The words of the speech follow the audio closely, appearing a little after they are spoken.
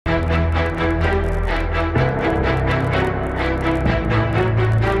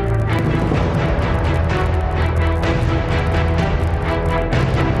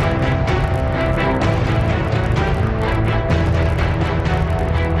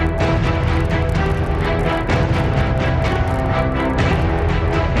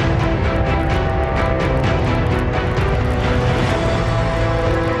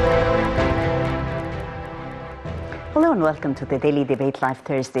welcome to the Daily Debate Live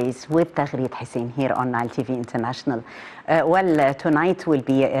Thursdays with Taghreed Hussein here on Nile TV International. Tonight we'll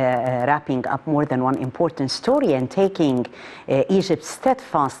be wrapping up more than one important story and taking Egypt's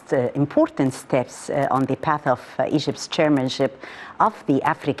steadfast, important steps on the path of Egypt's chairmanship of the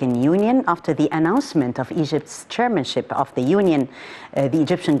African Union. After the announcement of Egypt's chairmanship of the Union, the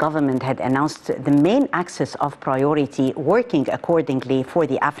Egyptian government had announced the main axis of priority working accordingly for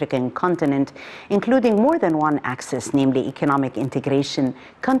the African continent, including more than one axis, namely economic integration,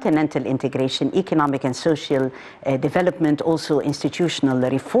 continental integration, economic and social development, also institutional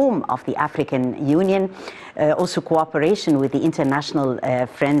reform of the African Union, also cooperation with the international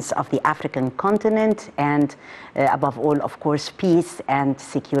friends of the African continent, and above all, of course, peace and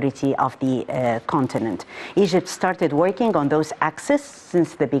security of the continent. Egypt started working on those axes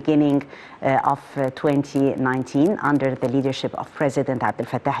since the beginning of 2019 under the leadership of President Abdel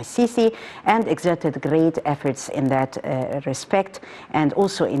Fattah al-Sisi, and exerted great efforts in that respect, and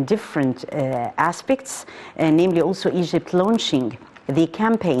also in different aspects, namely also Egypt launching the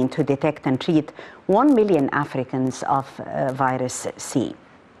campaign to detect and treat 1 million Africans of virus C,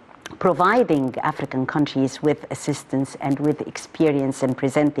 providing African countries with assistance and with experience in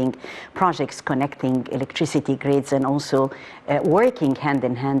presenting projects connecting electricity grids, and also working hand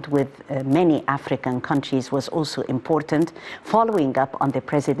in hand with many African countries was also important, following up on the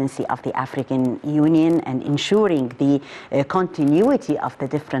presidency of the African Union and ensuring the continuity of the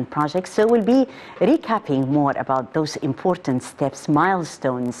different projects. So we'll be recapping more about those important steps,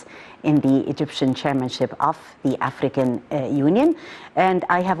 milestones in the Egyptian chairmanship of the African Union. And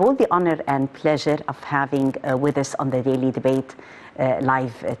I have all the honor and pleasure of having with us on the Daily Debate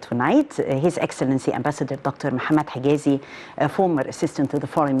live tonight His Excellency Ambassador Dr. Mohamed Hegazy, former assistant to the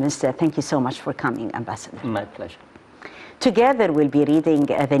Foreign Minister. Thank you so much for coming, Ambassador. My pleasure. Together, we'll be reading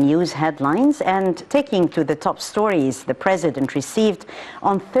the news headlines and taking to the top stories. The president received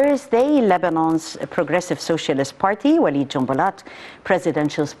on Thursday Lebanon's Progressive Socialist Party. Walid Jumblat,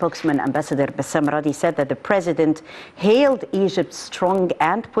 presidential spokesman Ambassador Bassam Radi, said that the president hailed Egypt's strong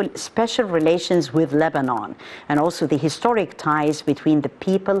and special relations with Lebanon, and also the historic ties between the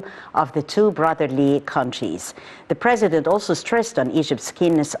people of the two brotherly countries. The president also stressed on Egypt's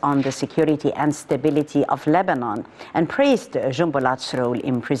keenness on the security and stability of Lebanon, and praised Jumblat's role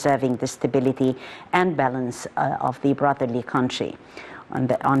in preserving the stability and balance of the brotherly country.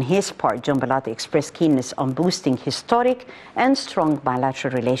 On his part, Jumblat expressed keenness on boosting historic and strong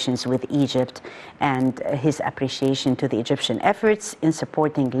bilateral relations with Egypt, and his appreciation to the Egyptian efforts in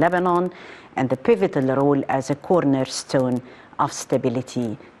supporting Lebanon and the pivotal role as a cornerstone of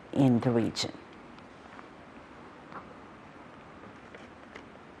stability in the region.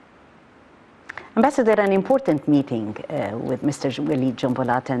 Ambassador, an important meeting with Mr. Walid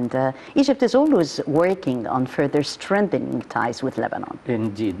Jumblat, and Egypt is always working on further strengthening ties with Lebanon.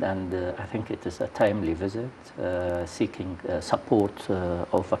 Indeed, and I think it is a timely visit, seeking support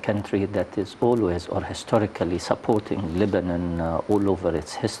of a country that is always or historically supporting Lebanon all over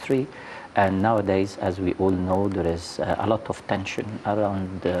its history. And nowadays, as we all know, there is a lot of tension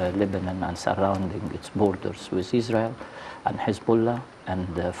around Lebanon and surrounding its borders with Israel and Hezbollah.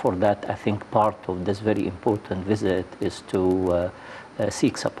 And for that, I think part of this very important visit is to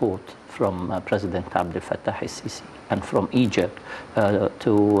seek support from President Abdel Fattah al-Sisi and from Egypt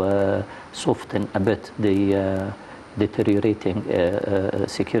to soften a bit the deteriorating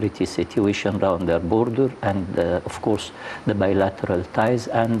security situation around their border, and of course the bilateral ties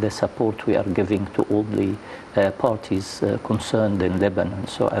and the support we are giving to all the parties concerned in Lebanon.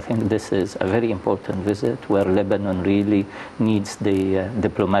 So I think this is a very important visit where Lebanon really needs the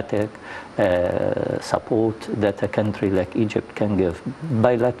diplomatic support that a country like Egypt can give.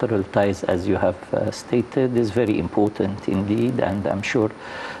 Bilateral ties, as you have stated, is very important indeed, and I'm sure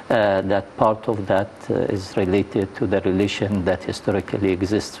that part of that is related to the relation that historically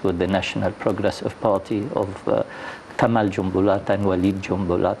exists with the National Progressive Party of Kamal Jumblat and Walid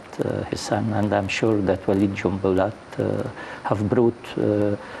Jumblat, his son, and I'm sure that Walid Jumblat have brought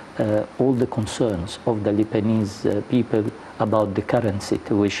all the concerns of the Lebanese people about the current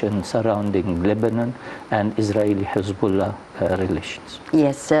situation surrounding Lebanon and Israeli-Hezbollah relations.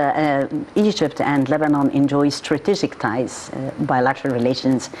 Yes, Egypt and Lebanon enjoy strategic ties, bilateral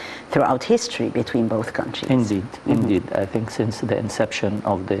relations throughout history between both countries. Indeed, indeed. I think since the inception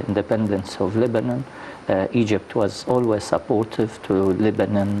of the independence of Lebanon, Egypt was always supportive to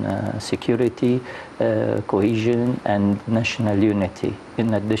Lebanon security, cohesion, and national unity.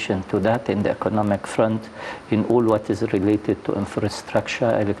 In addition to that, in the economic front, in all what is related to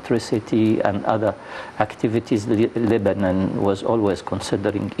infrastructure, electricity, and other activities, Lebanon was always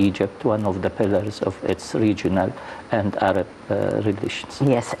considering Egypt one of the pillars of its regional and Arab relations.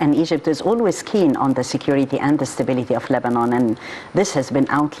 Yes, and Egypt is always keen on the security and the stability of Lebanon, and this has been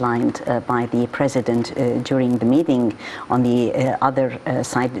outlined by the president during the meeting. On the other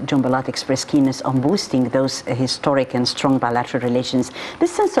side, Jumblat expressed keenness on boosting those historic and strong bilateral relations.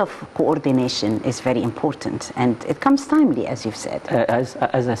 This sense of coordination is very important, and it comes timely, as you've said. As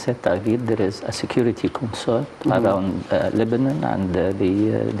I said, Tagir, there is a security concern around Lebanon, and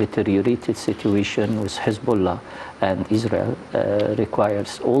the deteriorated situation with Hezbollah and Israel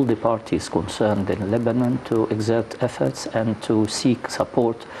requires all the parties concerned in Lebanon to exert efforts and to seek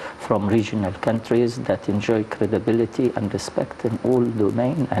support from regional countries that enjoy credibility and respect in all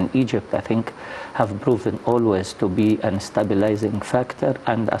domains. And Egypt, I think, have proven always to be a stabilizing factor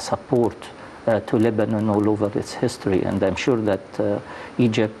and a support to Lebanon all over its history. And I'm sure that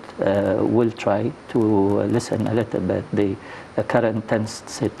Egypt will try to listen a little bit the current tense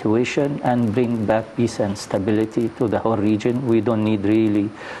situation and bring back peace and stability to the whole region. We don't need really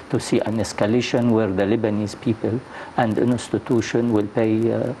to see an escalation where the Lebanese people and an institution will pay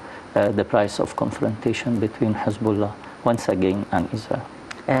the price of confrontation between Hezbollah once again and Israel.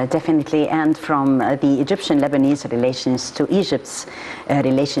 Definitely, and from the Egyptian-Lebanese relations to Egypt's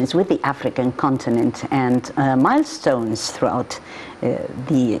relations with the African continent and milestones throughout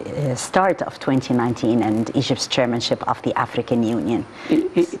the start of 2019 and Egypt's chairmanship of the African Union.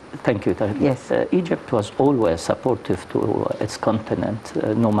 Thank you, Tariq. Yes. Egypt was always supportive to its continent,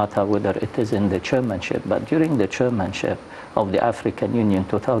 no matter whether it is in the chairmanship, but during the chairmanship of the African Union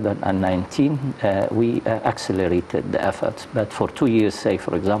 2019, we accelerated the efforts. But for 2 years, say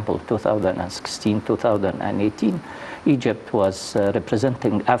for example 2016, 2018, Egypt was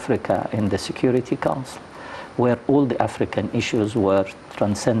representing Africa in the Security Council, where all the African issues were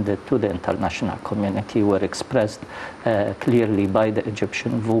transcended to the international community, were expressed clearly by the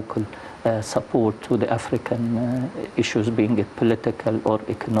Egyptian vocal support to the African issues, being it political or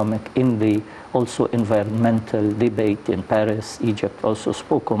economic. In the also environmental debate in Paris, Egypt also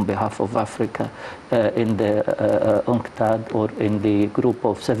spoke on behalf of Africa in the UNCTAD or in the group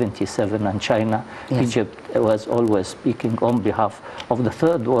of 77 and China. Yes. Egypt was always speaking on behalf of the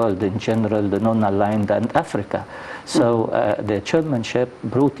third world in general, the non-aligned, and Africa. So the chairmanship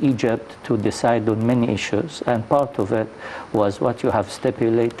brought Egypt to decide on many issues, and part of it was what you have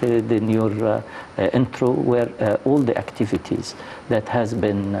stipulated in your intro, where all the activities that has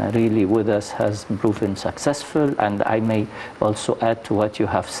been really with us has proven successful. And I may also add to what you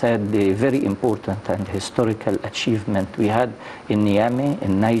have said, the very important and historical achievement we had in Niamey,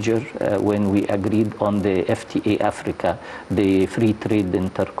 in Niger, when we agreed on the FTA Africa, the free trade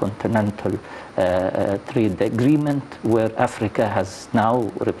intercontinental trade agreement, where Africa has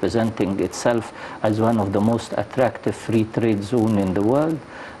now representing itself as one of the most attractive free trade zone in the world.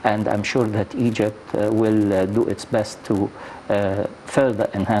 And I'm sure that Egypt will do its best to further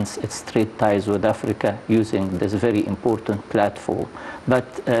enhance its trade ties with Africa using this very important platform. But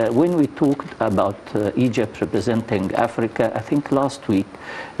when we talked about Egypt representing Africa, I think last week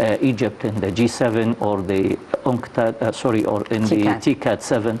Egypt in the G7 or the UNCTAD, or in the TCAD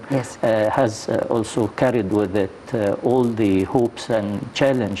 7, yes, has also carried with it all the hopes and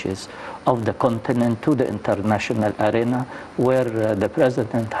challenges of the continent to the international arena, where the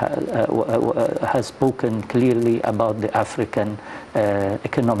president has spoken clearly about the African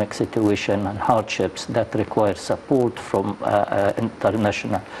economic situation and hardships that require support from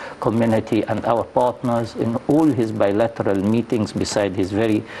international community and our partners. In all his bilateral meetings, beside his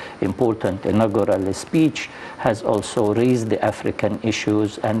very important inaugural speech, has also raised the African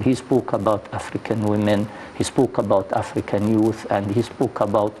issues, and he spoke about African women, he spoke about African youth, and he spoke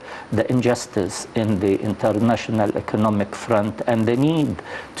about the injustice in the international economic front and the need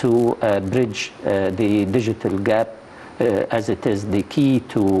to bridge the digital gap, as it is the key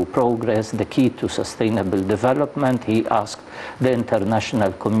to progress, the key to sustainable development. He asked the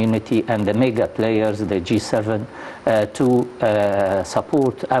international community and the mega players, the G7, to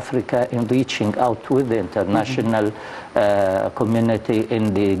support Africa in reaching out with the international community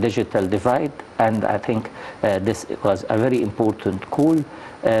in the digital divide. And I think this was a very important call.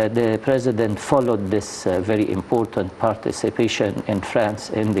 The president followed this very important participation in France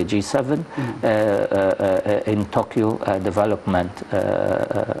in the G7 in Tokyo Development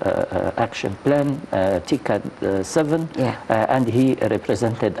Action Plan, TICAD 7, and he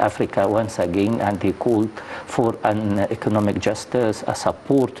represented Africa once again, and he called for an economic justice, a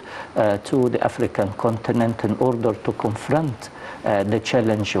support to the African continent in order to confront the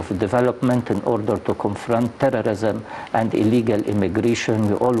challenge of development, in order to confront terrorism and illegal immigration.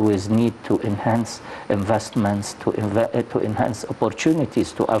 We always need to enhance investments, to enhance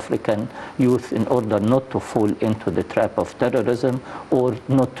opportunities to African youth in order not to fall into the trap of terrorism or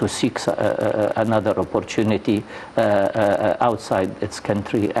not to seek another opportunity outside its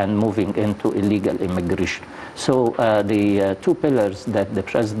country and moving into illegal immigration. So the two pillars that the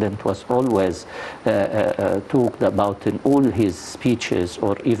president was always talked about in all his speeches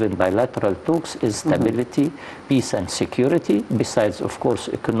or even bilateral talks is stability, peace and security, besides of course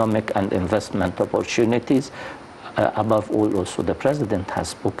economic and investment opportunities. Above all, also the president has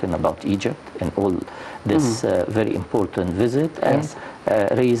spoken about Egypt in all this very important visit, and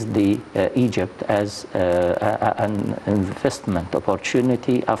raised the Egypt as an investment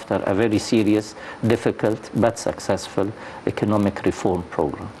opportunity after a very serious, difficult but successful economic reform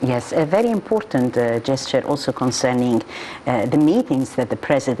program. Yes, a very important gesture also concerning the meetings that the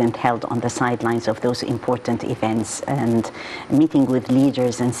president held on the sidelines of those important events, and meeting with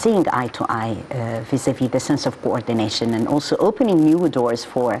leaders and seeing eye to eye vis-a-vis the sense of coordination, and also opening new doors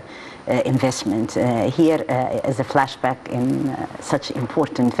for investment. Here, as a flashback in such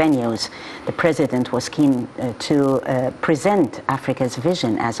important venues, the president was keen to present Africa's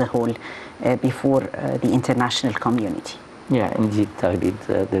vision as a whole before the international community. Yeah, indeed,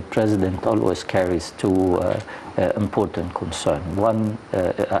 Tagrid. The president always carries two important concerns. One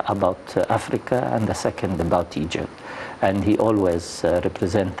about Africa and the second about Egypt. And he always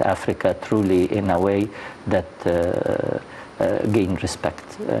represents Africa truly in a way that gain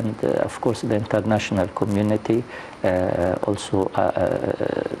respect. And of course the international community also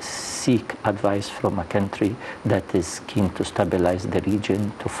seek advice from a country that is keen to stabilize the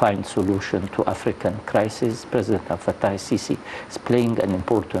region, to find solution to African crisis. President Fattah al-Sisi is playing an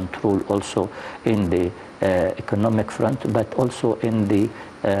important role also in the economic front, but also in the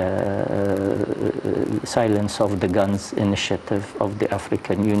silence of the guns initiative of the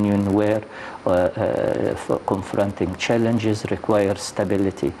African Union, where for confronting challenges requires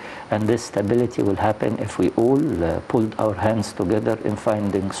stability. And this stability will happen if we all pulled our hands together in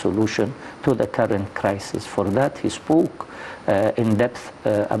finding solution to the current crisis. For that, he spoke in depth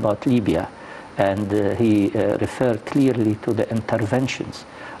about Libya, and he referred clearly to the interventions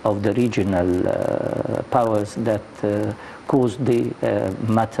of the regional powers that caused the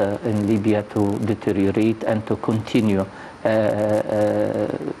matter in Libya to deteriorate and to continue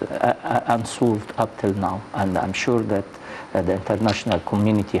unsolved up till now. And I'm sure that the international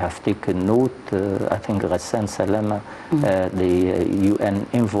community have taken note. I think Ghassan Salama, the UN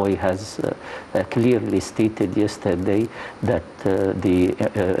envoy, has clearly stated yesterday that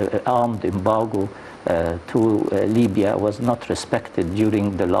the armed embargo to Libya was not respected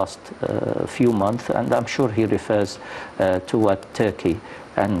during the last few months, and I'm sure he refers to what Turkey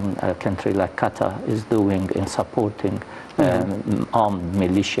and a country like Qatar is doing in supporting armed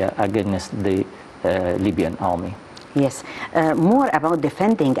militia against the Libyan army. Yes, more about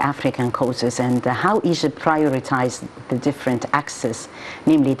defending African causes and how Egypt prioritized the different axes,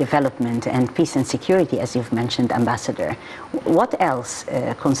 namely development and peace and security, as you've mentioned, Ambassador. What else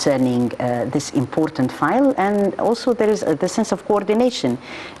concerning this important file? And also there is the sense of coordination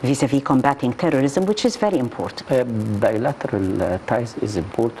vis-a-vis combating terrorism, which is very important. Bilateral ties is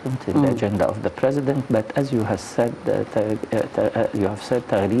important in the agenda of the president, but as you have said,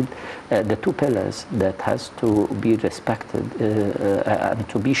 Tagrid, the two pillars that has to be respected and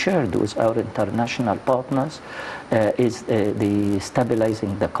to be shared with our international partners is the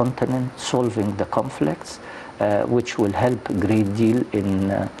stabilizing the continent, solving the conflicts, which will help a great deal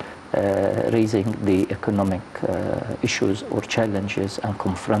in raising the economic issues or challenges and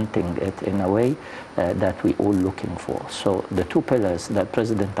confronting it in a way that we all looking for. So the two pillars that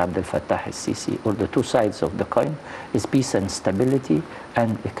President Abdel Fattah al-Sisi, or the two sides of the coin, is peace and stability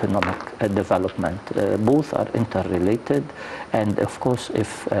and economic development. Both are interrelated, and of course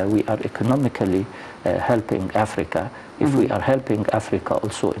if we are economically helping Africa, if we are helping Africa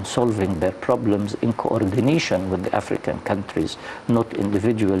also in solving their problems in coordination with the African countries, not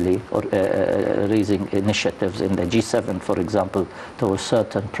individually, or raising initiatives in the G7, for example, towards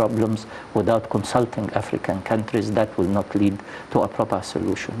certain problems without consulting African countries, that will not lead to a proper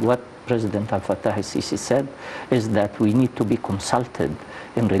solution. What President Al-Fattah al-Sisi said, is that we need to be consulted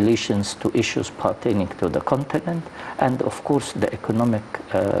in relations to issues pertaining to the continent, and of course the economic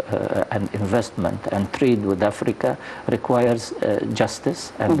and investment and trade with Africa requires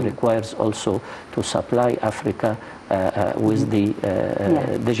justice and requires also to supply Africa with the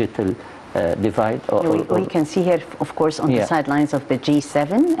digital divide. We can see here, of course, on the sidelines of the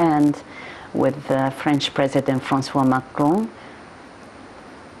G7 and with French President Francois Macron,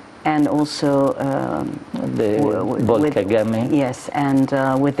 and also with Hegazy. Yes, and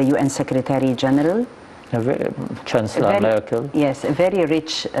with the UN Secretary General. Chancellor Merkel. Yes, a very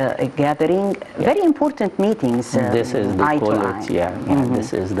rich gathering, very important meetings. This is the quality,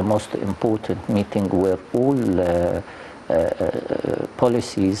 this is the most important meeting where all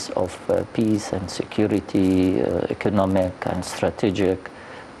policies of peace and security, economic and strategic,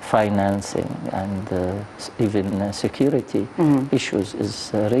 financing and even security issues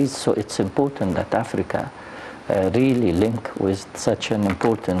is raised. So it's important that Africa really link with such an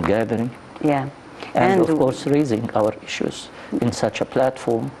important gathering. Yeah. And of course, raising our issues in such a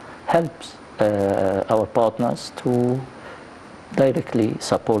platform helps our partners to directly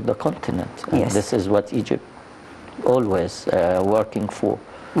support the continent. And this is what Egypt always working for.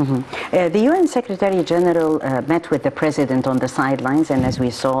 The UN Secretary General met with the President on the sidelines, and as we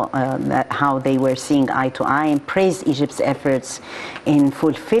saw how they were seeing eye to eye, and praised Egypt's efforts in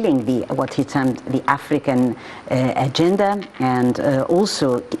fulfilling what he termed the African agenda, and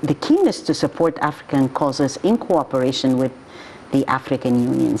also the keenness to support African causes in cooperation with the African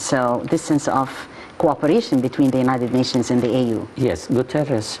Union. So this sense of cooperation between the United Nations and the AU. Yes,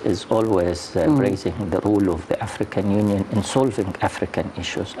 Guterres is always praising the role of the African Union in solving African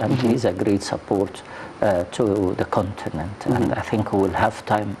issues, and he's a great support to the continent. And I think we'll have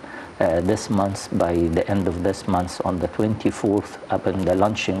time this month, by the end of this month, on the 24th, upon the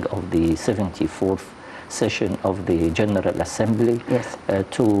launching of the 74th session of the General Assembly,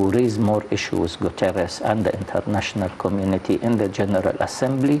 to raise more issues, Guterres and the international community in the General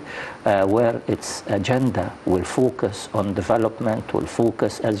Assembly, where its agenda will focus on development, will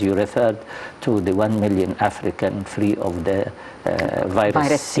focus, as you referred to, the 1 million African free of the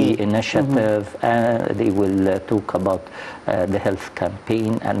virus C initiative. They will talk about the health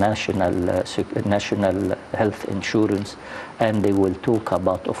campaign and national health insurance, and they will talk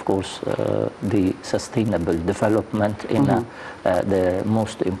about, of course, the sustainable development in the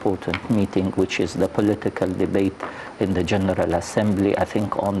most important meeting, which is the political debate in the General Assembly, I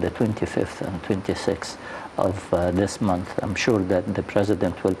think on the 25th and 26th of this month. I'm sure that the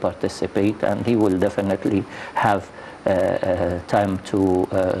President will participate, and he will definitely have time to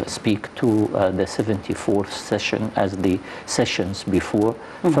speak to the 74th session as the sessions before.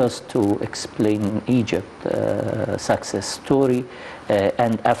 First, to explain Egypt success story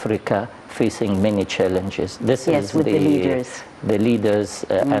and Africa facing many challenges. This is with the leaders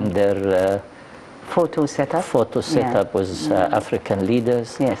and their photo setup with African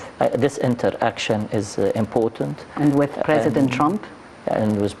leaders. This interaction is important. And with President Trump.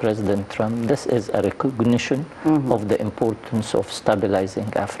 And with President Trump, this is a recognition of the importance of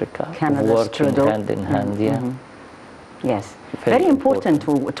stabilizing Africa, working hand in hand. Yes, very important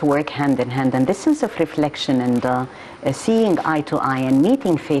to work hand in hand, and this sense of reflection and seeing eye to eye and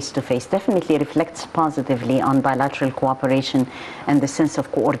meeting face to face definitely reflects positively on bilateral cooperation and the sense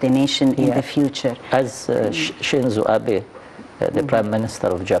of coordination in the future. As Shinzo Abe, the Prime Minister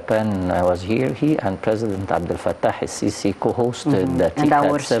of Japan, was here, he and President Abdel Fattah al-Sisi co-hosted the and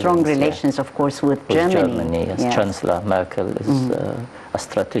our strong relations, of course, with Germany. Yes. Chancellor Merkel is a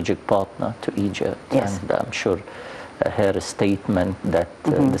strategic partner to Egypt, and I'm sure her statement that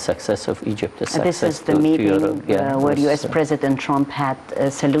the success of Egypt is success this is the meeting Europe, where U.S. President Trump had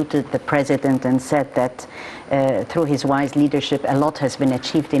saluted the President and said that through his wise leadership, a lot has been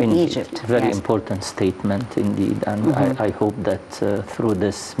achieved in Egypt. Very important statement indeed, and I hope that through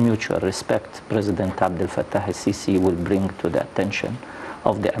this mutual respect, President Abdel Fattah al-Sisi will bring to the attention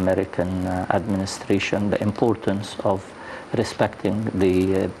of the American administration the importance of respecting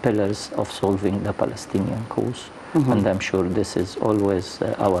the pillars of solving the Palestinian cause. And I'm sure this is always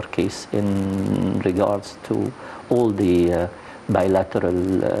our case in regards to all the bilateral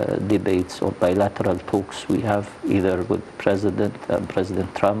debates or bilateral talks we have either with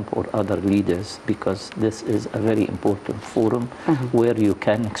President Trump or other leaders, because this is a very important forum where you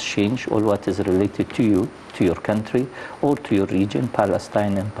can exchange all what is related to you, to your country, or to your region,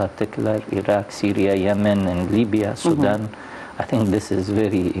 Palestine in particular, Iraq, Syria, Yemen, and Libya, Sudan. I think this is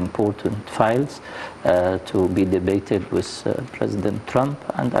very important files to be debated with President Trump,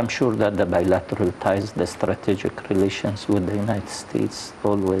 and I'm sure that the bilateral ties, the strategic relations with the United States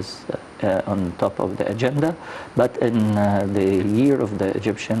always on top of the agenda. But in the year of the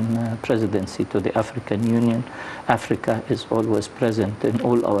Egyptian presidency to the African Union, Africa is always present in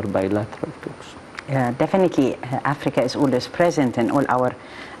all our bilateral talks. Definitely, Africa is always present in all our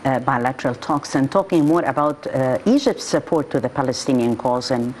bilateral talks. And talking more about Egypt's support to the Palestinian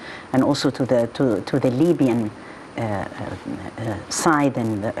cause and also to the Libyan side,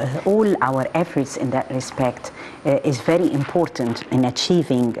 and all our efforts in that respect is very important in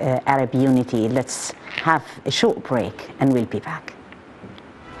achieving Arab unity. Let's have a short break and we'll be back.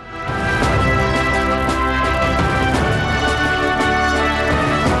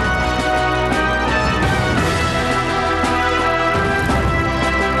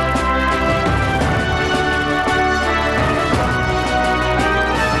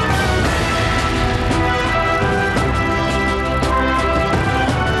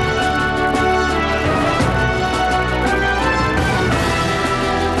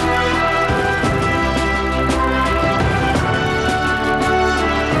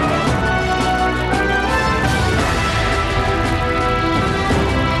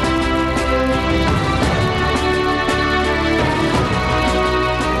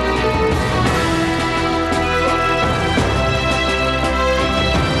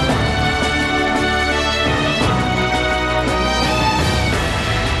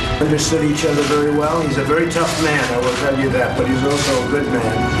 Understood each other very well. He's a very tough man, I will tell you that, but he's also a good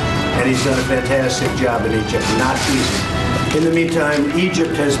man, and he's done a fantastic job in Egypt. Not easy. In the meantime,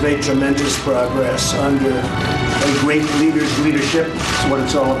 Egypt has made tremendous progress under a great leader's leadership. That's what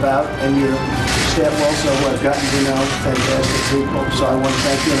it's all about, and your staff also have gotten to know fantastic people. So I want to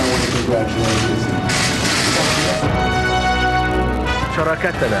thank you and I want to congratulate you.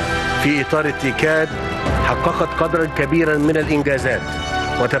 شراكتنا في إطار التيكاد حققت قدرا كبيرا من الإنجازات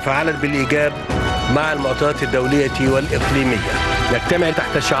وتفاعلت بالإيجاب مع المعطيات الدولية والإقليمية. نجتمع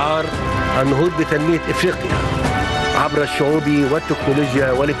تحت شعار النهوض بتنمية إفريقيا عبر الشعوب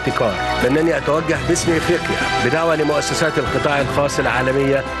والتكنولوجيا والابتكار. لأنني أتوجه باسم إفريقيا بدعوة لمؤسسات القطاع الخاص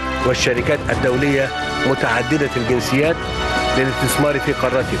العالمية والشركات الدولية متعددة الجنسيات للاستثمار في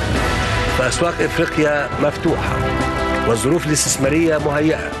قارتنا. فأسواق إفريقيا مفتوحة والظروف الاستثمارية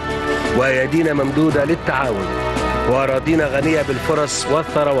مهيئة وأيادينا ممدودة للتعاون وأراضينا غنية بالفرص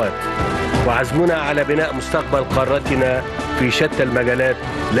والثروات وعزمنا على بناء مستقبل قارتنا في شتى المجالات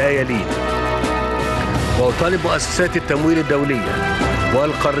لا يلين. وأطالب مؤسسات التمويل الدولية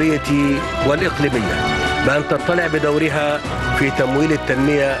والقارية والإقليمية بأن تطلع بدورها في تمويل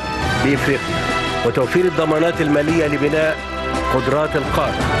التنمية بإفريقيا وتوفير الضمانات المالية لبناء قدرات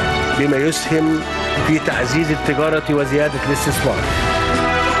القارة بما يسهم في تعزيز التجارة وزيادة الاستثمار.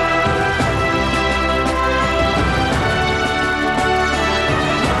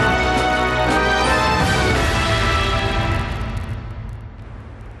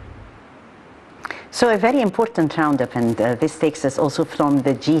 So a very important roundup, and this takes us also from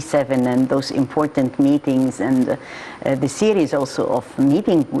the G7 and those important meetings and the series also of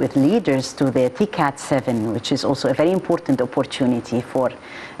meeting with leaders to the TCAT 7, which is also a very important opportunity for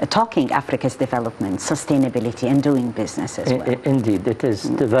talking Africa's development, sustainability, and doing business as well. Indeed, it is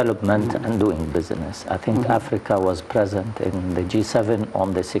development and doing business. I think Africa was present in the G7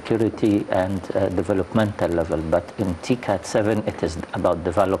 on the security and developmental level, but in TCAT 7 it is about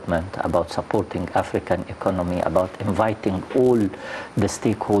development, about supporting African economy, about inviting all the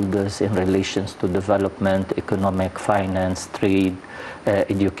stakeholders in relations to development, economic, finance, trade,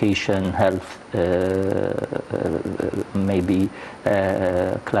 education, health, maybe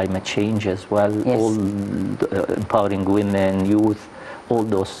climate change as well, yes. all empowering women, youth, all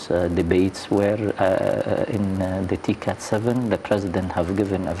those debates were in the TCAT 7. The President have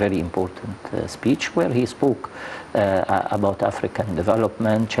given a very important speech where he spoke about African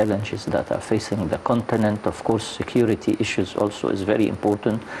development, challenges that are facing the continent. Of course, security issues also is very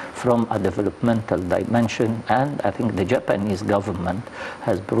important from a developmental dimension, and I think the Japanese government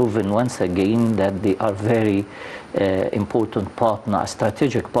has proven once again that they are very important partner, a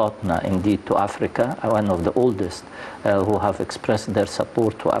strategic partner indeed to Africa, one of the oldest who have expressed their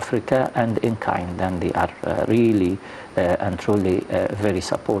support to Africa and in kind, and they are really and truly very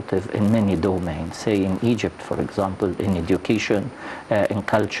supportive in many domains, say in Egypt, for example, in education, in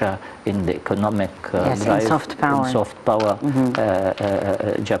culture, in the economic yes, drive, in soft power. in soft power.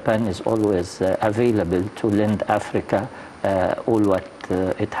 Japan is always available to lend Africa all what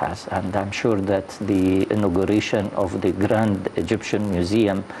it has. And I'm sure that the inauguration of the Grand Egyptian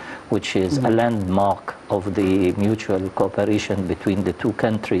Museum, which is a landmark of the mutual cooperation between the two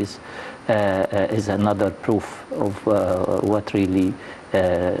countries, is another proof of what really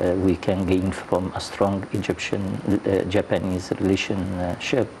we can gain from a strong Egyptian-Japanese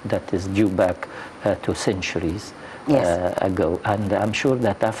relationship that is due back to centuries ago. And I'm sure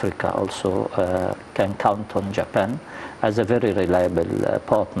that Africa also can count on Japan as a very reliable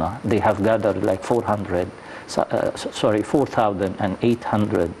partner. They have gathered like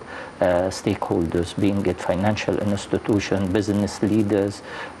 4,800 stakeholders, being it financial institutions, business leaders,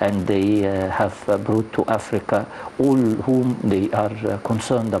 and they have brought to Africa all whom they are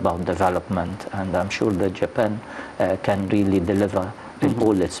concerned about development. And I'm sure that Japan can really deliver in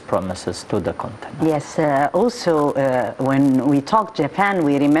all its promises to the continent. Yes, also when we talk Japan,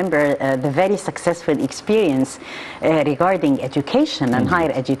 we remember the very successful experience regarding education and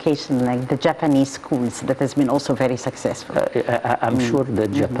higher education, like the Japanese schools, that has been also very successful. I'm sure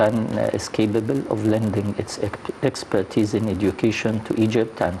that Japan is capable of lending its expertise in education to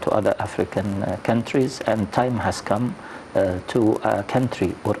Egypt and to other African countries, and time has come to a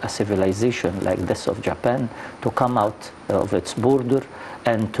country or a civilization like this of Japan to come out of its border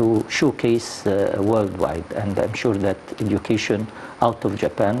and to showcase worldwide. And I'm sure that education out of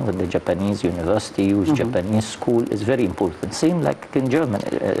Japan with the Japanese university, with Japanese school, is very important. Same like in Germany.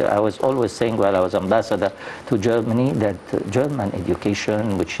 I was always saying while I was ambassador to Germany that German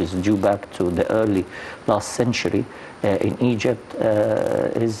education, which is due back to the early last century in Egypt,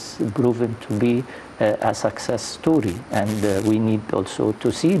 is proven to be a success story, and we need also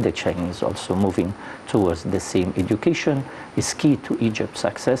to see the Chinese also moving towards the same. Education is key to Egypt's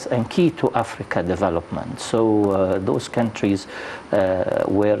success and key to Africa development. So those countries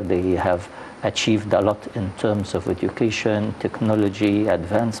where they have achieved a lot in terms of education, technology,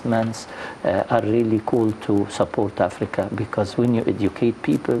 advancements, are really called to support Africa, because when you educate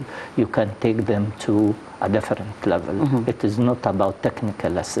people, you can take them to a different level. It is not about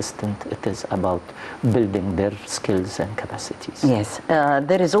technical assistance, it is about building their skills and capacities. Yes,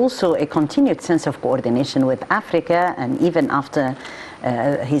 there is also a continued sense of coordination with Africa, and even after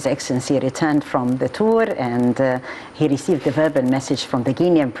His Excellency returned from the tour, and he received a verbal message from the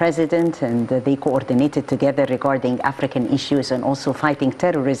Guinean president, and they coordinated together regarding African issues and also fighting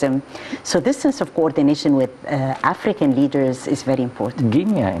terrorism. So this sense of coordination with African leaders is very important.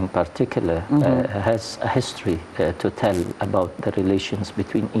 Guinea in particular has a history to tell about the relations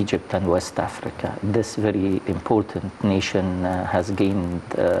between Egypt and West Africa. This very important nation has gained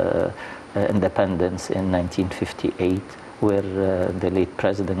independence in 1958, where the late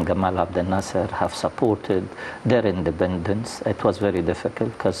President Gamal Abdel Nasser have supported their independence. It was very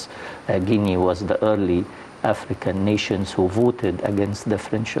difficult because Guinea was the early African nations who voted against the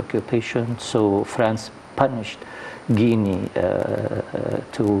French occupation. So France punished Guinea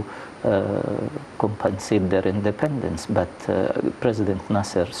to compensate their independence. But President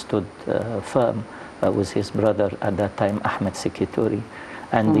Nasser stood firm with his brother at that time, Ahmed Sekitori,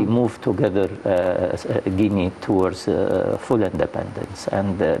 and they moved together Guinea towards full independence.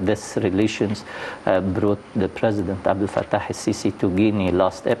 And this relations brought the President Abdel Fattah el-Sisi to Guinea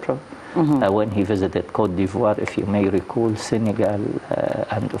last April, when he visited Cote d'Ivoire, if you may recall, Senegal,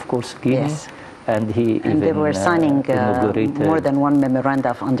 and of course Guinea. Yes. And they were signing more than one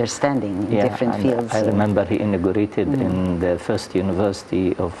memorandum of understanding in different fields. I remember he inaugurated in the first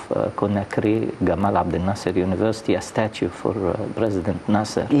university of Conakry, Gamal Abdel Nasser University, a statue for President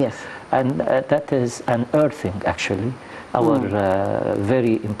Nasser. Yes. And that is unearthing, actually, our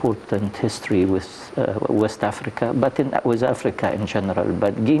very important history with West Africa, but with Africa in general.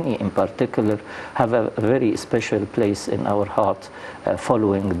 But Guinea in particular have a very special place in our heart,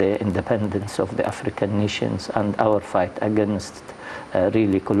 following the independence of the African nations and our fight against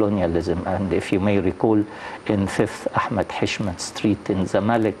really colonialism. And if you may recall, in 5th Ahmed Hishmat Street in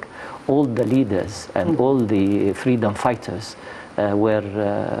Zamalek, all the leaders and all the freedom fighters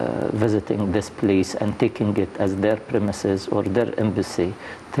were visiting this place and taking it as their premises or their embassy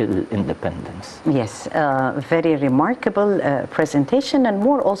till independence. Yes, very remarkable presentation, and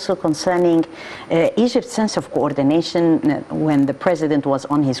more also concerning Egypt's sense of coordination. When the president was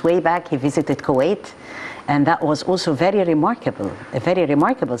on his way back, he visited Kuwait, and that was also very remarkable, a very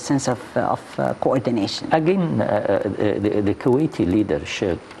remarkable sense of coordination. Again, the Kuwaiti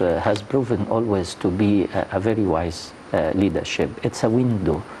leadership has proven always to be a very wise leadership. It's a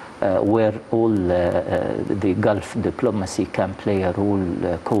window where all the Gulf diplomacy can play a role.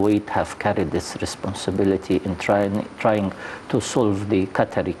 Kuwait have carried this responsibility in trying to solve the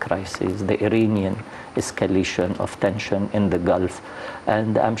Qatari crisis, the Iranian escalation of tension in the Gulf.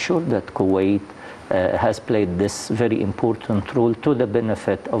 And I'm sure that Kuwait has played this very important role to the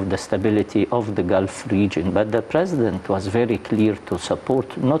benefit of the stability of the Gulf region. But the president was very clear to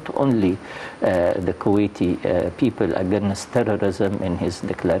support not only the Kuwaiti people against terrorism in his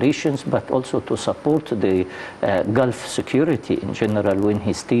declarations, but also to support the Gulf security in general, when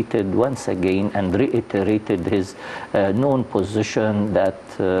he stated once again and reiterated his known position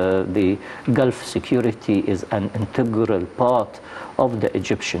that the Gulf security is an integral part of the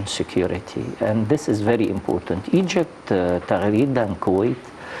Egyptian security. And this is very important. Egypt, Tahrir and Kuwait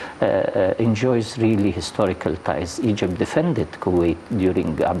enjoys really historical ties. Egypt defended Kuwait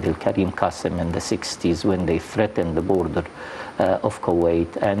during Abdul Karim Qasim in the 60s when they threatened the border of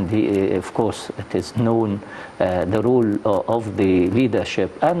Kuwait. And of course, it is known the role of the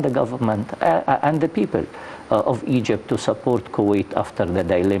leadership and the government and the people of Egypt to support Kuwait after the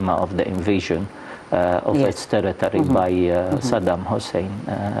dilemma of the invasion of its territory by Saddam Hussein.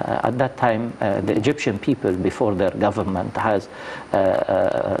 At that time, the Egyptian people, before their government, has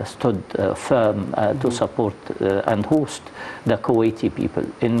stood firm to support and host the Kuwaiti people.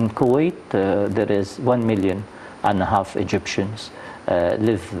 In Kuwait, there is 1.5 million Egyptians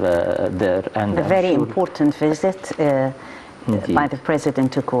live there. And a very important visit by the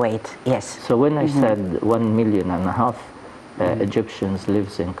president to Kuwait, yes. So when I said 1.5 million Egyptians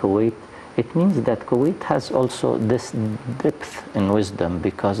lives in Kuwait, it means that Kuwait has also this depth in wisdom,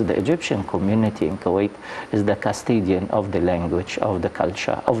 because the Egyptian community in Kuwait is the custodian of the language, of the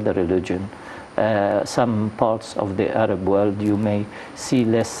culture, of the religion. Some parts of the Arab world you may see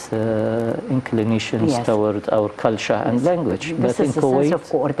less inclinations toward our culture and language. This is a sense of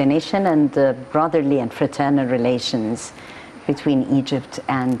coordination and brotherly and fraternal relations between Egypt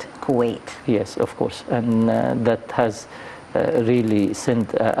and Kuwait. Yes, of course, and that has really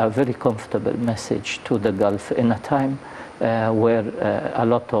sent a very comfortable message to the Gulf in a time where a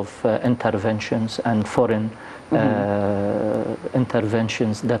lot of interventions and foreign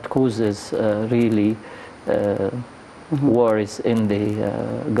interventions that causes really wars in the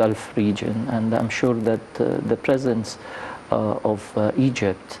Gulf region. And I'm sure that the presence of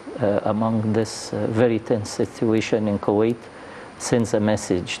Egypt among this very tense situation in Kuwait sends a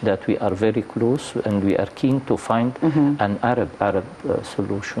message that we are very close and we are keen to find an Arab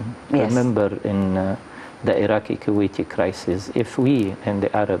solution. Yes. Remember, in the Iraqi-Kuwaiti crisis, if we in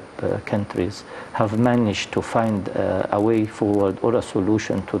the Arab countries have managed to find a way forward or a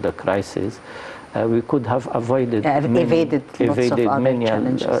solution to the crisis, we could have avoided evaded many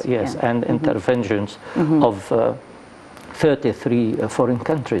challenges. and interventions of 33 foreign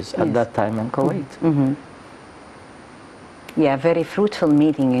countries at that time in Kuwait. Yeah, very fruitful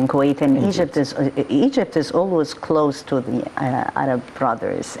meeting in Kuwait, and Egypt is always close to the Arab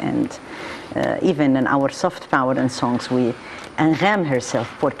brothers, and even in our soft power and songs, Angham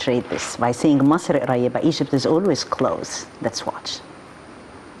herself portrayed this by saying Masr قريبة, Egypt is always close. Let's watch.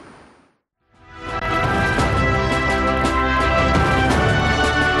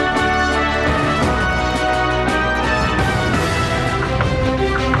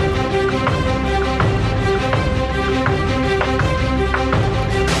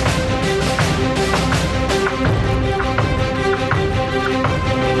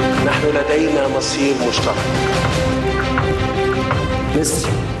 لدينا مصير مشترك. مصر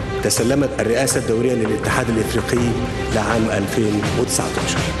تسلمت الرئاسة الدورية للاتحاد الإفريقي لعام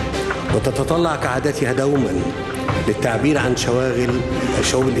 2019 وتتطلع كعادتها دوما للتعبير عن شواغل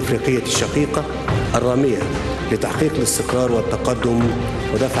الشعوب الإفريقية الشقيقة الرامية لتحقيق الاستقرار والتقدم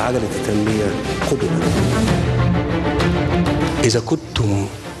ودفع عجلة التنمية قدما. إذا كنتم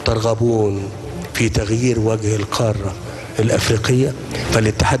ترغبون في تغيير وجه القارة الأفريقية،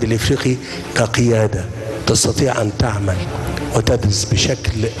 فالاتحاد الإفريقي كقيادة تستطيع أن تعمل وتدرس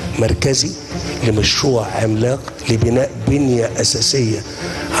بشكل مركزي لمشروع عملاق لبناء بنية أساسية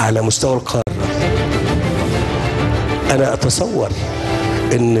على مستوى القارة. أنا أتصور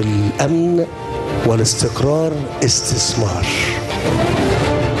أن الأمن والاستقرار استثمار.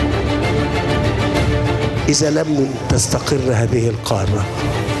 إذا لم تستقر هذه القارة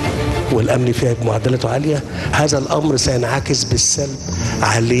والأمن فيها بمعدلاته عالية، هذا الأمر سينعكس بالسلب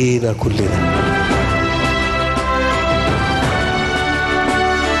علينا كلنا.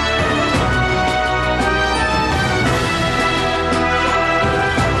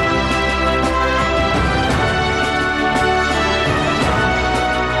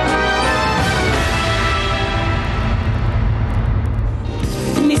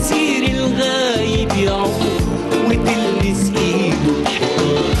 Missy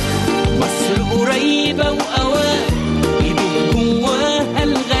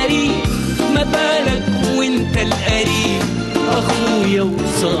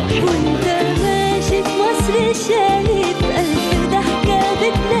وصاحب. وانت ماشي في مصر شايف ألف ضحكة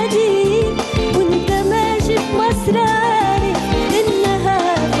بتناديك، وانت ماشي في مصر عارف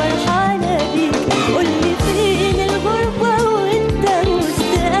إنها فرحانة بيك. قولي فين الغربة وانت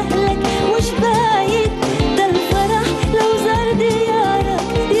وسط أهلك مش بعيد، ده الفرح لو زار ديارك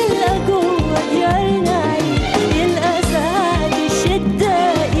يلقى جوه ديارنا عيد، يلقى سعد الشدة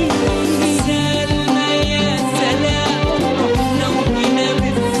إيد. سلمى يا سلام رحنا وجينا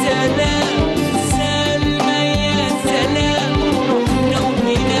بالسلام، سلمى يا سلام رحنا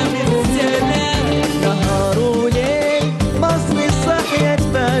وجينا بالسلام. نهار وليل مصر صاحية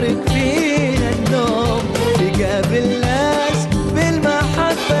تبارك فينا النوم، تقابل ناس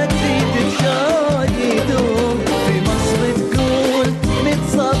بالمحبة تزيد الشوق يدوم. في مصر تقول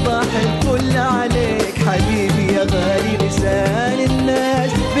متصبح الكل عليك حبيبي يا غالي، لسان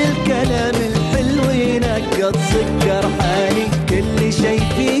الناس بالكلام الحلو ينقط سكر حالي. كل شي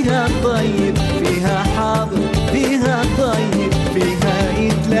فيها طيب، فيها حاضر فيها طيب، فيها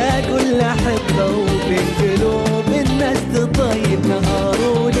يتلاقوا الأحبة وبين قلوب الناس تطيب. نهار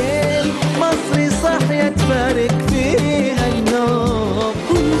وليل مصري صاحية تبارك فيها النوم.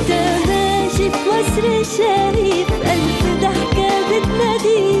 وانت ماشي في مصر شايف ألف ضحكة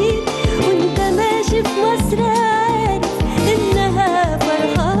بتناديك، وانت ماشي في مصر عارف إنها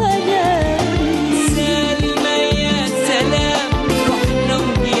فرحانة بيك. سلمى يا سلام رحنا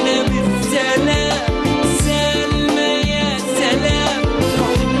وجينا بالسلام، سلمى يا سلام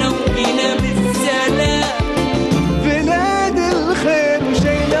رحنا وجينا بالسلام. بلاد الخير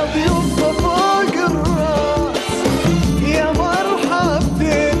وشيلة ضيوفها فوق الراس، يا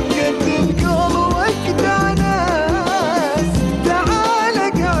مرحبتين قد الكل وجدع ناس. تعال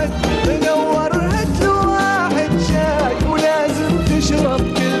اقعد نور هات واحد شاي، ولازم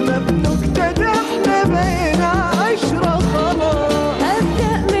تشرب كلمة بنكتة، ده احنا بين عشرة خلاص.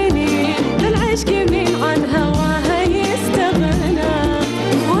 أبدأ منين بالعشق مين عن هواها يستغنى،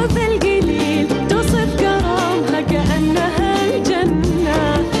 وبالقليل توصف كرامها كأنها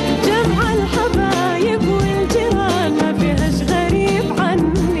الجنة. جمع الحبايب والجيران ما فيهاش غريب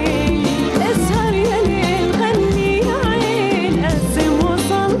عني، اسهر يا ليل غني يا عين قسم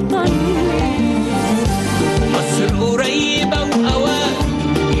وسلطني. مصر قريبة وأوان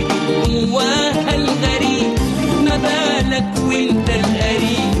جواها الغريب، ما بالك وانت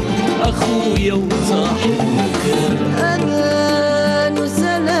القريب أخويا وصاحب الخير. أمان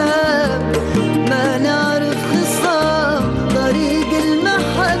وسلام ما نعرف خصام، طريق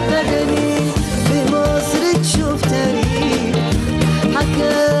المحبة جميل بمصر تشوف تاريخ.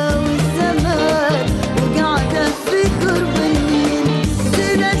 حكاوي الزمان وقاعدة في قرب النيل،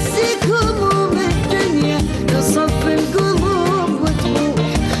 تنسيك هموم الدنيا تصف القلوب وتروح.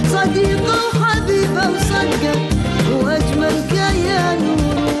 صديقة وحبيبة وصدقة وأجمل كيان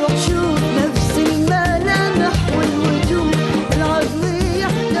وروح. شوف نفس الملامح والوجوه، العظم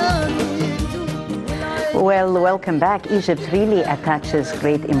يحتار ويتوب. Well, welcome back. Egypt really attaches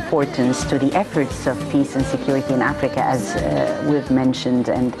great importance to the efforts of peace and security in Africa, as we've mentioned.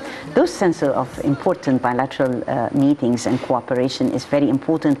 And those sense of important bilateral meetings and cooperation is very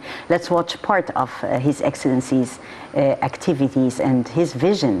important. Let's watch part of His Excellency's activities and his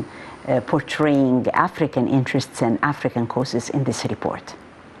vision portraying African interests and African causes in this report.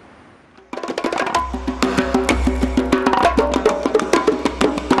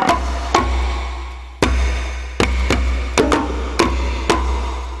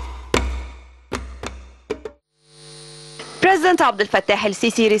 President Abdel Fattah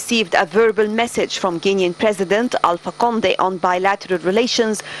el-Sisi received a verbal message from Guinean President Alpha Condé on bilateral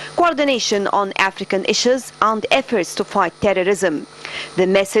relations, coordination on African issues, and efforts to fight terrorism. The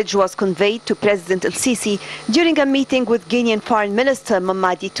message was conveyed to President el-Sisi during a meeting with Guinean Foreign Minister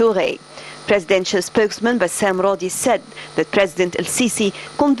Mamadi Touré. Presidential spokesman Bassam Rodi said that President el-Sisi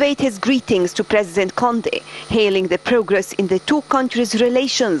conveyed his greetings to President Condé, hailing the progress in the two countries'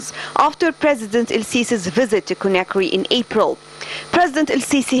 relations after President el-Sisi's visit to Conakry in April. President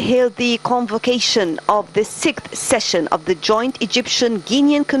el-Sisi hailed the convocation of the 6th session of the Joint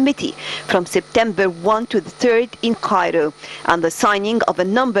Egyptian-Guinean Committee from September 1 to the 3rd in Cairo, and the signing of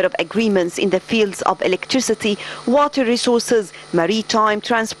a number of agreements in the fields of electricity, water resources, maritime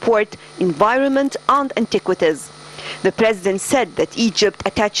transport, environment, and antiquities. The president said that Egypt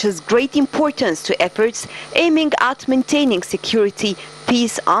attaches great importance to efforts aiming at maintaining security,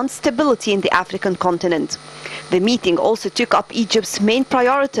 peace, and stability in the African continent. The meeting also took up Egypt's main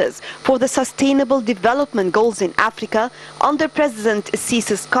priorities for the sustainable development goals in Africa under President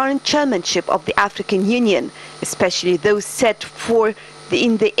el-Sisi's current chairmanship of the African Union, especially those set for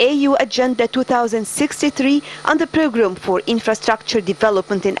in the AU Agenda 2063 and the Programme for Infrastructure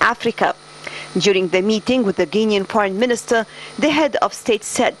Development in Africa. During the meeting with the Guinean Foreign Minister, the head of state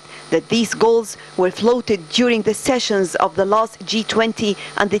said that these goals were floated during the sessions of the last G20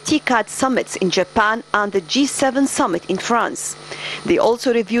 and the TICAD summits in Japan and the G7 summit in France. They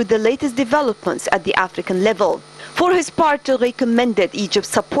also reviewed the latest developments at the African level. For his part, he recommended Egypt's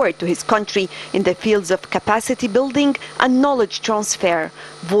support to his country in the fields of capacity building and knowledge transfer,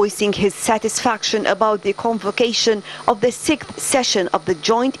 voicing his satisfaction about the convocation of the 6th session of the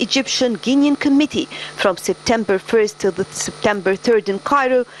Joint Egyptian-Guinean Committee from September 1st to the September 3rd in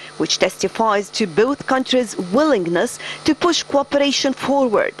Cairo, which testifies to both countries' willingness to push cooperation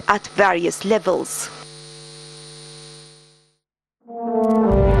forward at various levels.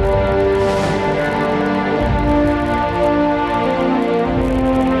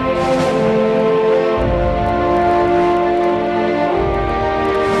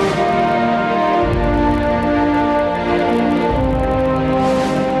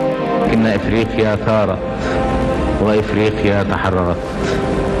 إفريقيا ثارت وإفريقيا تحررت،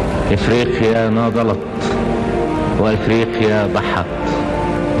 إفريقيا ناضلت وإفريقيا ضحت،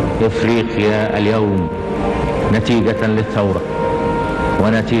 إفريقيا اليوم نتيجة للثورة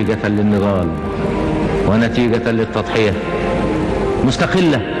ونتيجة للنضال ونتيجة للتضحية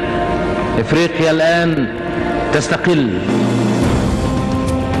مستقلة. إفريقيا الآن تستقل.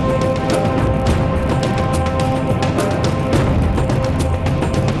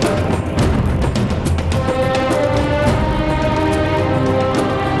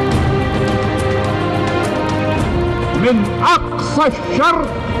 من أقصى الشرق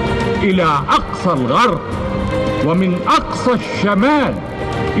إلى أقصى الغرب، ومن أقصى الشمال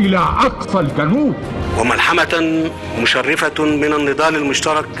إلى أقصى الجنوب. وملحمة مشرفة من النضال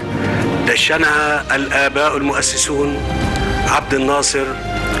المشترك دشنها الآباء المؤسسون عبد الناصر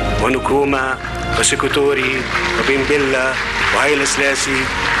ونكرومة وسيكوتوري وبنبلة وهايلة سلاسي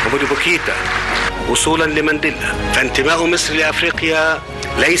وبودوبوكيتا وصولا لمانديلا. فانتماء مصر لأفريقيا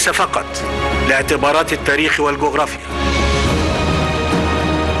ليس فقط لاعتبارات التاريخ والجغرافيا.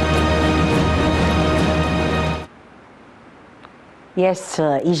 Yes,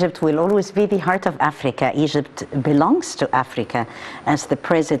 Egypt will always be the heart of Africa. Egypt belongs to Africa, as the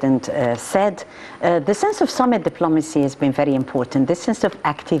president said. The sense of summit diplomacy has been very important. This sense of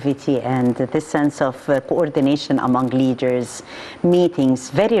activity and this sense of coordination among leaders, meetings,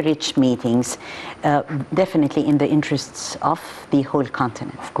 very rich meetings, definitely in the interests of the whole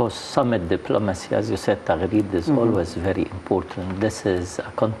continent. Of course, summit diplomacy, as you said, Taghreed, is always very important. This is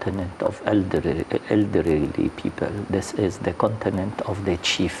a continent of elderly people. This is the continent of the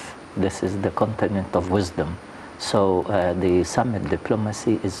chief. This is the continent of wisdom. So the summit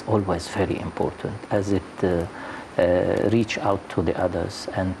diplomacy is always very important as it reach out to the others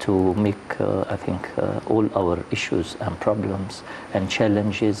and to make, I think, all our issues and problems and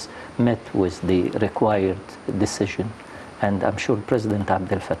challenges met with the required decision. And I'm sure President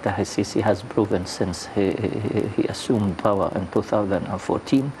Abdel Fattah el-Sisi has proven since he assumed power in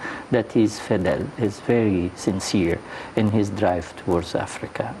 2014 that he's fidel, is very sincere in his drive towards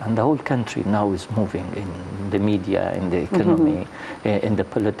Africa. And the whole country now is moving in the media, in the economy, in the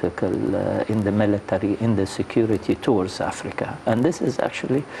political, in the military, in the security towards Africa. And this is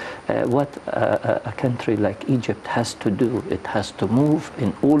actually what a country like Egypt has to do. It has to move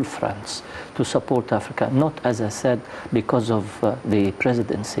in all fronts to support Africa, not, as I said, because of the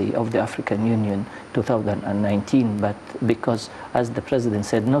presidency of the African Union 2019, but because, as the president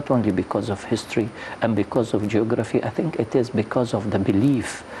said, not only because of history and because of geography, I think it is because of the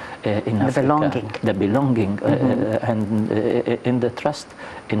belief in Africa, the belonging and in the trust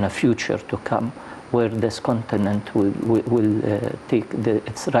in a future to come, where this continent will take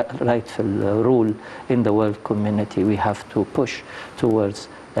its rightful role in the world community. We have to push towards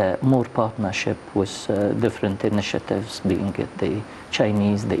more partnership with different initiatives, being it the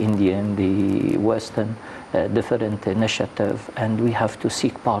Chinese, the Indian, the Western, different initiative, and we have to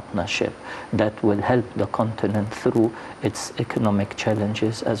seek partnership that will help the continent through its economic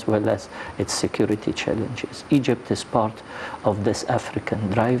challenges as well as its security challenges. Egypt is part of this African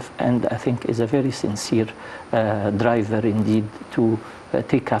drive, and I think is a very sincere driver indeed to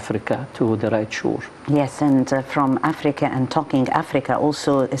take Africa to the right shore. Yes, and from Africa and talking Africa,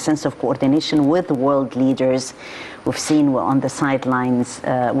 also a sense of coordination with world leaders. We've seen on the sidelines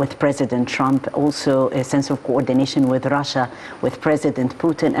with President Trump, also a sense of coordination with Russia, with President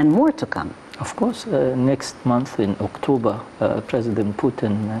Putin, and more to come. Of course, next month in October, President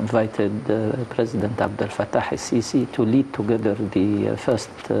Putin invited President Abdel Fattah al-Sisi to lead together the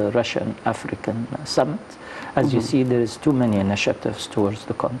first Russian-African summit. As you see, there is too many initiatives towards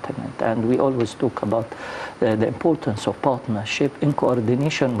the continent, and we always talk about the importance of partnership in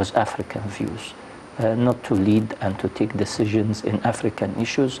coordination with African views. Not to lead and to take decisions in African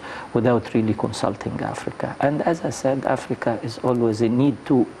issues without really consulting Africa. And as I said, Africa is always in need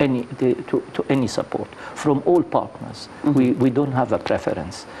to any support from all partners. We don't have a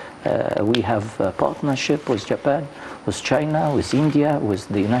preference. We have a partnership with Japan, with China, with India, with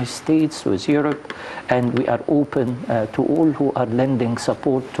the United States, with Europe, and we are open to all who are lending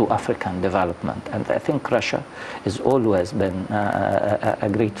support to African development. And I think Russia has always been a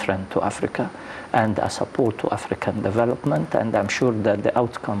great friend to Africa and a support to African development, and I'm sure that the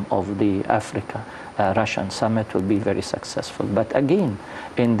outcome of the Africa-Russian summit will be very successful. But again,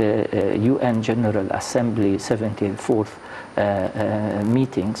 in the UN General Assembly 74th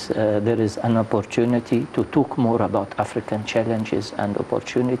meetings, there is an opportunity to talk more about African challenges and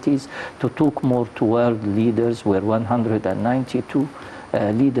opportunities, to talk more to world leaders, where 192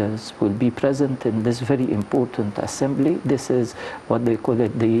 leaders will be present in this very important assembly. This is what they call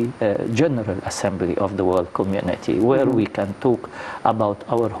it, the General Assembly of the world community, where we can talk about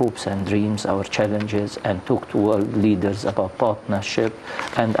our hopes and dreams, our challenges, and talk to world leaders about partnership.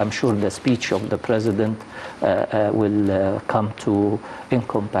 And I'm sure the speech of the president will come to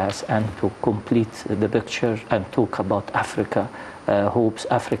encompass and to complete the picture and talk about Africa hopes,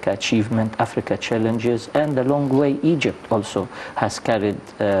 Africa achievement, Africa challenges, and the long way Egypt also has carried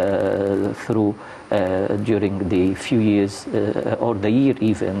through during the few years or the year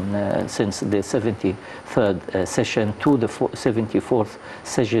even since the 73rd session to the 74th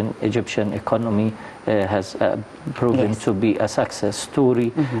session. Egyptian economy has proven to be a success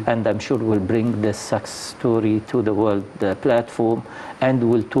story, and I'm sure will bring this success story to the world platform, and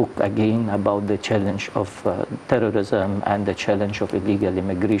we'll talk again about the challenge of terrorism and the challenge of illegal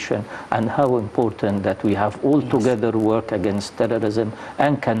immigration, and how important that we have all together work against terrorism,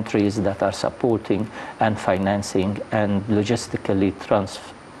 and countries that are supporting and financing and logistically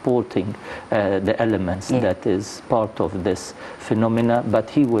transporting the elements that is part of this phenomena. But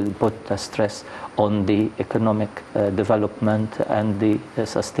he will put a stress on the economic development and the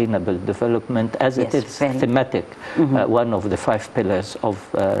sustainable development, as it is thematic, one of the 5 pillars of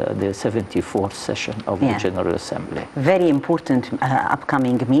the 74th session of the General Assembly. Very important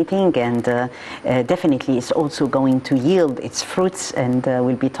upcoming meeting, and definitely it's also going to yield its fruits, and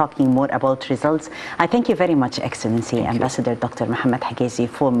we'll be talking more about results. I thank you very much, Excellency Ambassador Dr. Mohamed Hegazy,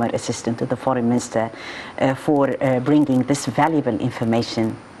 former Assistant to the Foreign Minister, for bringing this valuable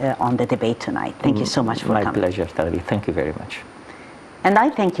information on the debate tonight. Thank you so much for coming. My pleasure, Tari. Thank you very much. And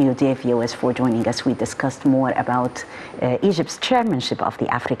I thank you, dear viewers, for joining us. We discussed more about Egypt's chairmanship of the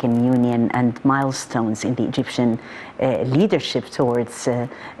African Union and milestones in the Egyptian leadership towards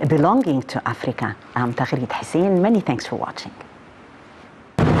belonging to Africa. I'm Taghreed Hussein. Many thanks for watching.